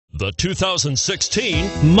The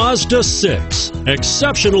 2016 Mazda 6.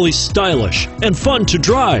 Exceptionally stylish and fun to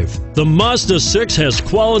drive, the Mazda 6 has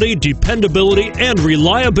quality, dependability, and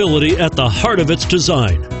reliability at the heart of its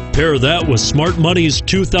design. Pair that with Smart Money's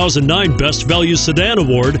 2009 Best Value Sedan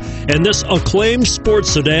Award, and this acclaimed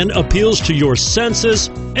sports sedan appeals to your senses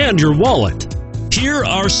and your wallet. Here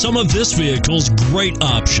are some of this vehicle's great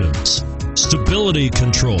options: stability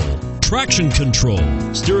control, traction control,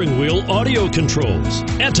 steering wheel audio controls,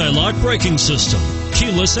 anti-lock braking system,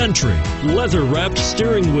 keyless entry, leather-wrapped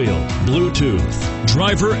steering wheel, Bluetooth,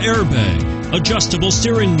 driver airbag, adjustable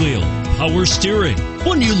steering wheel, power steering.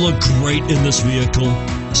 Wouldn't you look great in this vehicle?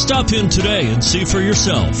 Stop in today and see for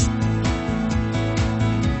yourself.